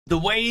The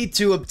way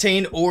to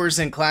obtain ores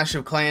in Clash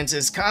of Clans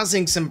is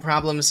causing some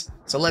problems,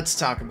 so let's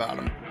talk about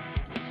them.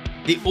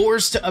 The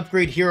ores to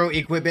upgrade hero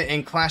equipment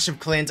in Clash of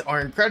Clans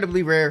are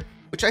incredibly rare,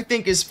 which I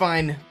think is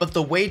fine, but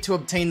the way to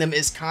obtain them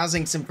is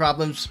causing some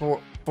problems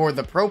for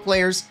the pro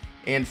players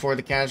and for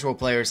the casual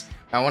players.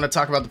 I want to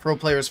talk about the pro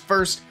players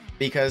first,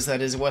 because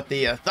that is what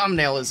the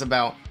thumbnail is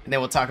about, and then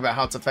we'll talk about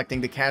how it's affecting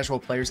the casual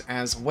players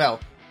as well.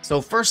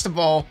 So first of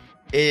all,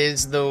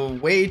 is the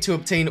way to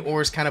obtain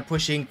ores kind of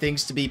pushing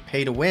things to be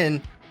pay to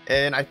win?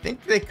 And I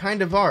think they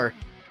kind of are.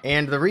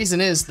 And the reason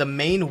is the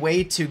main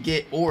way to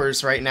get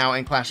ores right now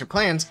in Clash of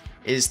Clans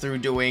is through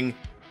doing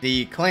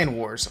the Clan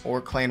Wars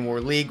or Clan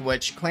War League,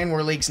 which Clan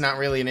War League's not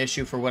really an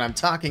issue for what I'm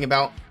talking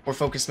about. We're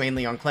focused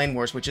mainly on Clan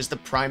Wars, which is the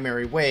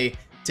primary way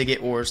to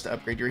get ores to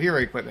upgrade your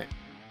hero equipment.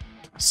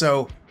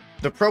 So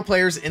the pro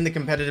players in the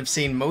competitive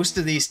scene, most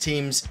of these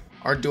teams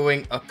are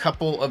doing a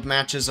couple of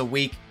matches a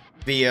week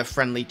via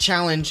friendly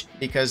challenge,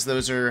 because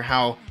those are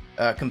how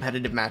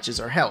competitive matches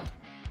are held.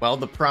 Well,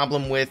 the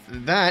problem with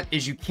that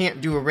is you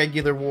can't do a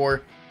regular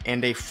war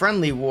and a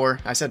friendly war.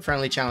 I said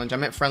friendly challenge, I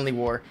meant friendly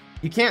war.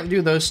 You can't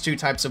do those two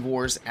types of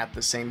wars at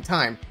the same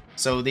time.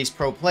 So these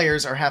pro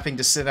players are having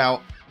to sit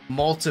out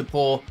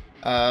multiple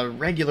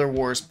regular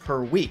wars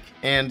per week.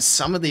 And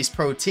some of these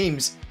pro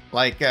teams,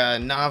 like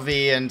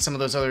Navi and some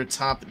of those other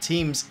top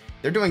teams,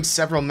 they're doing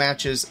several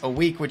matches a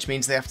week, which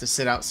means they have to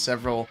sit out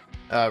several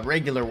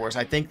regular wars.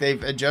 I think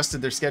they've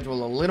adjusted their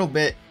schedule a little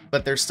bit,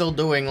 but they're still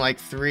doing like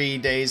 3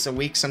 days a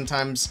week,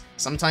 sometimes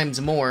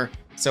more.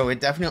 So it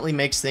definitely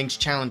makes things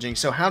challenging.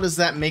 So how does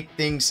that make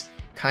things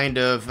kind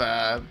of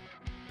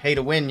pay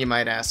to win, you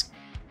might ask?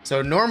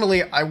 So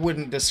normally I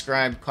wouldn't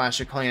describe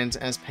Clash of Clans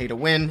as pay to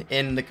win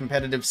in the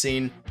competitive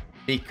scene,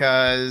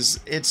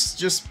 because it's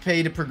just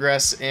pay to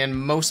progress, and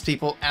most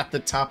people at the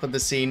top of the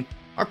scene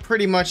are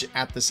pretty much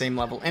at the same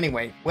level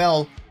anyway.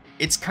 Well,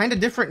 it's kind of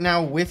different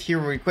now with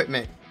hero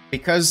equipment,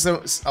 because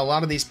a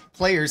lot of these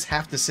players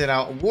have to sit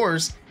out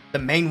wars. The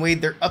main way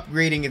they're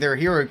upgrading their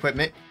hero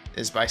equipment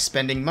is by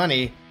spending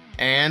money,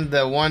 and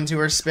the ones who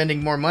are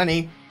spending more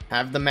money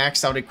have the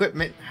maxed out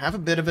equipment, have a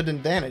bit of an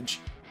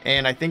advantage.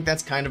 And I think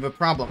that's kind of a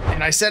problem.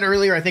 And I said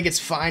earlier, I think it's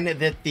fine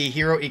that the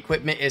hero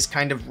equipment is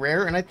kind of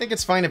rare, and I think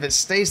it's fine if it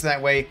stays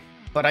that way,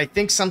 but I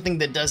think something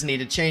that does need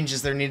to change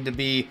is there need to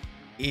be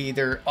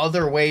either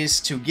other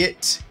ways to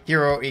get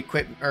hero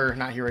equipment, or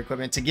not hero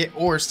equipment, to get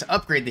ores to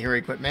upgrade the hero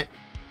equipment,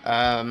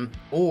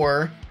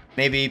 or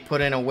maybe put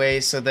in a way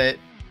so that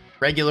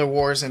regular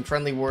wars and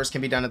friendly wars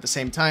can be done at the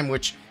same time,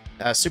 which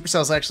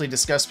Supercell's actually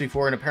discussed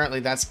before, and apparently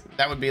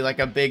that would be like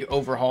a big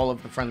overhaul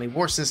of the friendly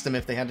war system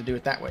if they had to do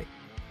it that way.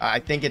 I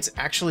think it's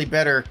actually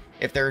better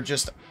if there are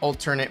just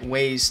alternate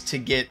ways to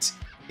get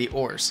the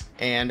ores,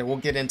 and we'll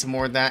get into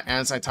more of that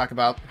as I talk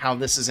about how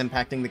this is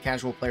impacting the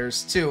casual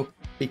players too,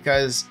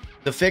 because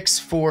the fix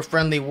for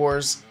friendly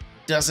wars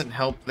doesn't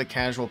help the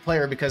casual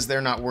player because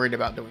they're not worried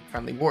about doing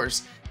friendly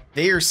wars.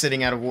 They are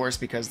sitting out of wars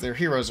because their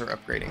heroes are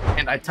upgrading.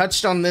 And I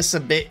touched on this a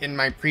bit in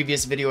my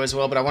previous video as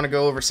well, but I want to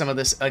go over some of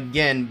this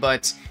again.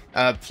 But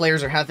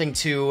players are having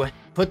to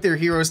put their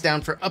heroes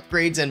down for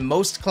upgrades, and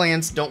most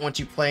clans don't want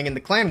you playing in the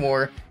clan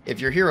war if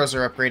your heroes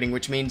are upgrading,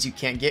 which means you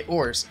can't get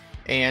ores.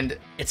 And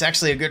it's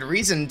actually a good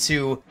reason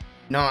to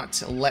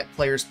not let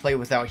players play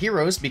without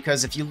heroes,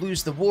 because if you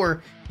lose the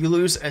war, you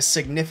lose a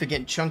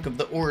significant chunk of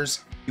the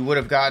ores you would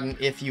have gotten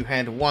if you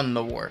had won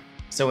the war.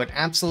 So it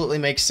absolutely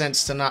makes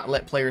sense to not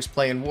let players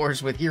play in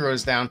wars with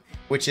heroes down,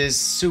 which is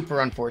super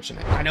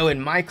unfortunate. I know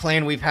in my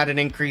clan we've had an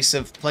increase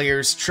of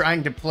players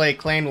trying to play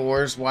clan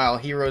wars while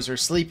heroes are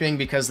sleeping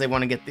because they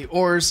want to get the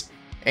ores,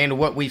 and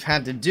what we've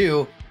had to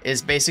do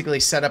is basically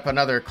set up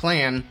another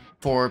clan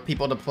for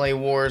people to play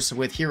wars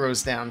with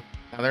heroes down.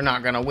 Now they're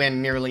not going to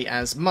win nearly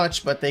as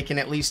much, but they can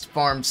at least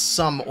farm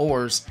some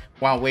ores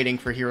while waiting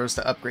for heroes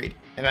to upgrade.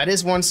 And that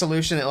is one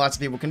solution that lots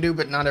of people can do,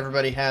 but not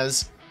everybody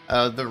has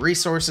the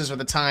resources or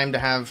the time to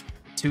have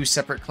two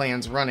separate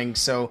clans running.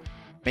 So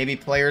maybe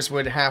players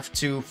would have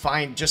to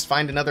find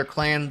another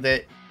clan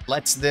that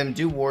lets them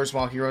do wars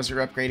while heroes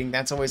are upgrading.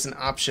 That's always an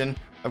option.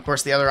 Of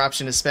course, the other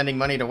option is spending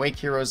money to wake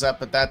heroes up,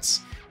 but that's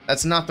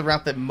not the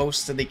route that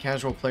most of the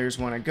casual players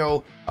want to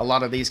go. A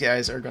lot of these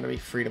guys are going to be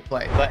free to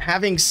play. But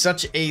having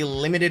such a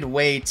limited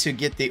way to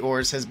get the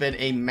ores has been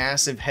a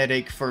massive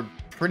headache for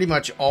pretty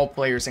much all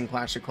players in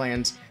Clash of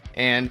Clans,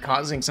 and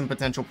causing some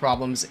potential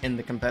problems in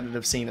the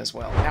competitive scene as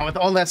well. Now, with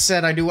all that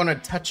said, I do want to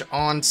touch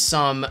on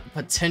some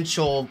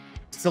potential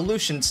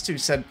solutions to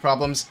said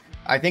problems.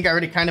 I think I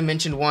already kind of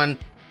mentioned one,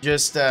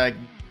 just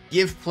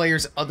give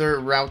players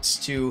other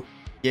routes to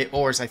get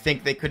ores. I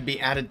think they could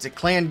be added to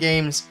clan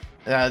games.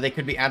 They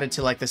could be added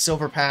to like the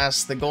silver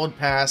pass, the gold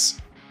pass,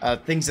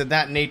 things of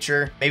that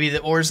nature. Maybe the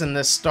ores and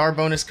the star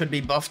bonus could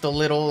be buffed a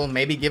little.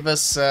 Maybe give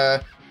us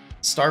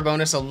star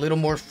bonus a little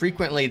more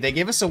frequently. They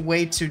gave us a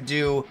way to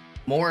do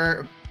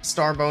more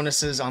star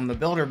bonuses on the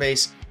builder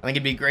base. I think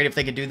it'd be great if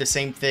they could do the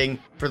same thing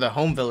for the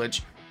home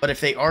village. But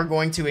if they are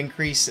going to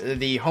increase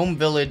the home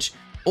village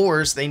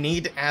ores, they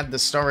need to add the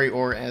starry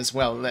ore as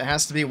well. There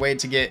has to be a way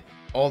to get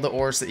all the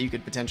ores that you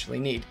could potentially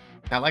need.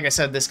 Now, like I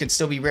said, this could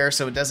still be rare,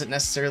 so it doesn't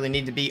necessarily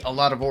need to be a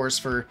lot of ores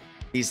for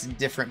these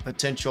different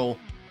potential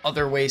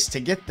other ways to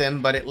get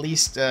them, but at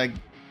least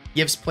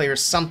gives players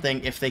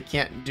something if they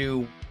can't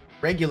do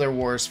regular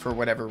wars for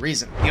whatever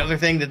reason. The other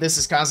thing that this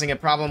is causing a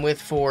problem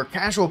with for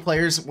casual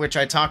players, which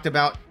I talked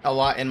about a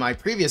lot in my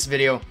previous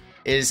video,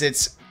 is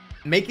it's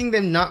making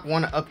them not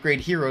want to upgrade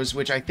heroes,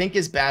 which I think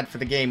is bad for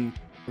the game.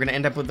 We're going to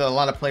end up with a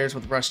lot of players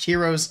with rushed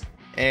heroes,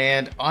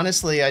 and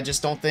honestly, I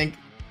just don't think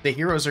the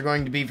heroes are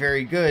going to be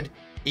very good,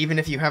 even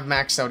if you have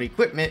maxed out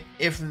equipment,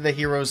 if the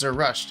heroes are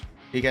rushed,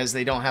 because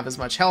they don't have as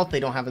much health, they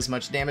don't have as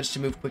much damage to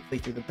move quickly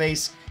through the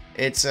base.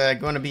 It's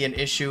going to be an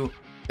issue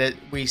that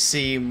we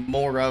see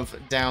more of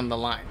down the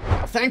line.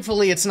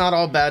 Thankfully, it's not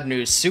all bad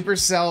news.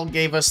 Supercell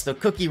gave us the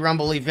Cookie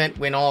Rumble event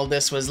when all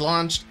this was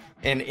launched,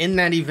 and in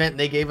that event,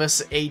 they gave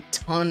us a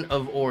ton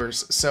of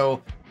ores.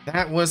 So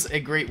that was a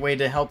great way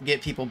to help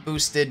get people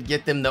boosted,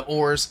 get them the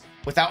ores,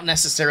 without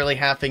necessarily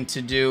having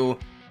to do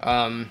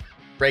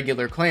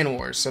regular clan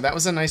wars. So that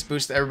was a nice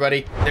boost to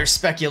everybody. There's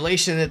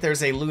speculation that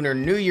there's a Lunar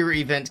New Year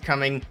event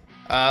coming,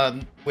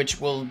 which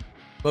will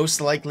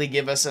most likely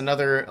give us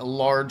another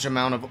large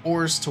amount of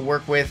ores to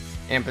work with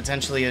and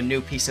potentially a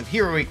new piece of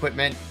hero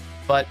equipment.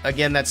 But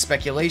again, that's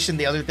speculation.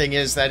 The other thing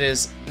is that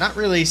is not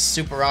really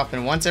super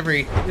often.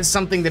 It's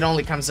something that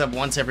only comes up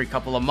once every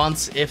couple of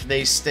months if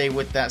they stay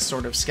with that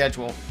sort of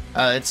schedule.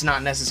 It's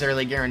not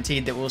necessarily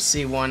guaranteed that we'll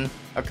see one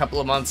a couple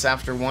of months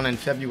after one in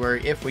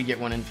February if we get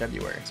one in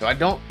February. So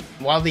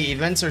while the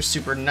events are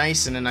super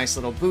nice and a nice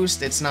little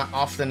boost, it's not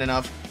often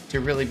enough to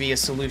really be a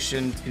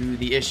solution to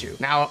the issue.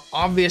 Now,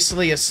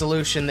 obviously a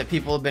solution that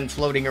people have been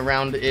floating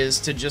around is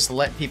to just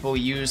let people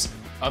use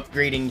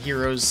upgrading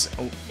heroes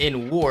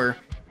in war.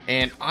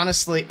 And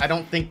honestly, I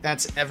don't think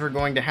that's ever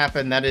going to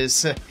happen.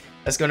 That's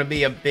going to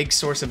be a big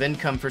source of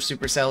income for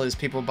Supercell, is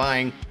people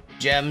buying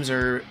gems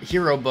or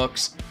hero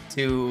books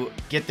to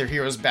get their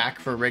heroes back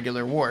for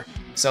regular war.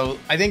 So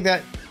I think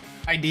that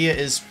idea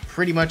is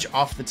pretty much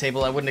off the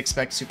table. I wouldn't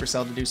expect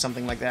Supercell to do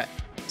something like that.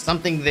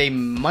 Something they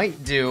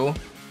might do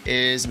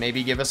is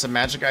maybe give us a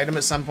magic item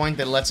at some point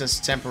that lets us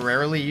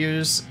temporarily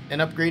use an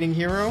upgrading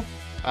hero.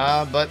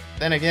 But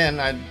then again,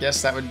 I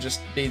guess that would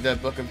just be the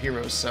Book of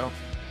Heroes, so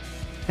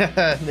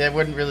that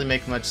wouldn't really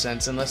make much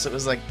sense unless it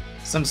was like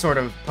some sort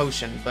of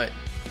potion. But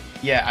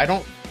yeah, I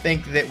don't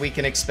think that we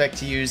can expect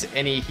to use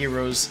any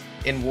heroes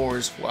in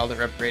wars while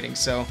they're upgrading,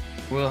 so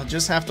we'll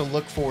just have to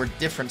look for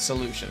different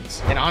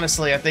solutions. And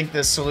honestly, I think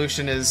this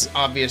solution is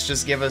obvious.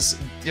 Just give us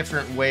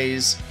different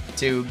ways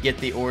to get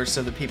the ores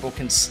so that people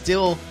can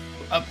still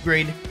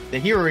upgrade the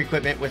hero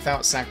equipment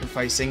without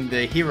sacrificing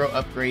the hero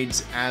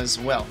upgrades as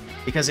well,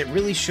 because it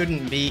really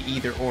shouldn't be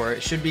either or.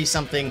 It should be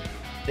something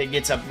that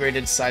gets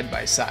upgraded side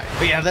by side.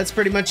 But yeah, that's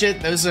pretty much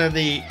it. Those are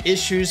the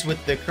issues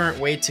with the current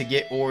way to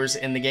get ores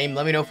in the game.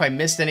 Let me know if I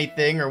missed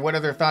anything or what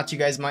other thoughts you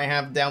guys might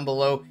have down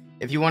below.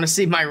 If you want to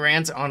see my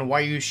rant on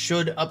why you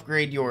should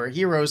upgrade your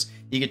heroes,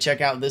 you can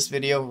check out this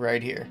video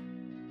right here.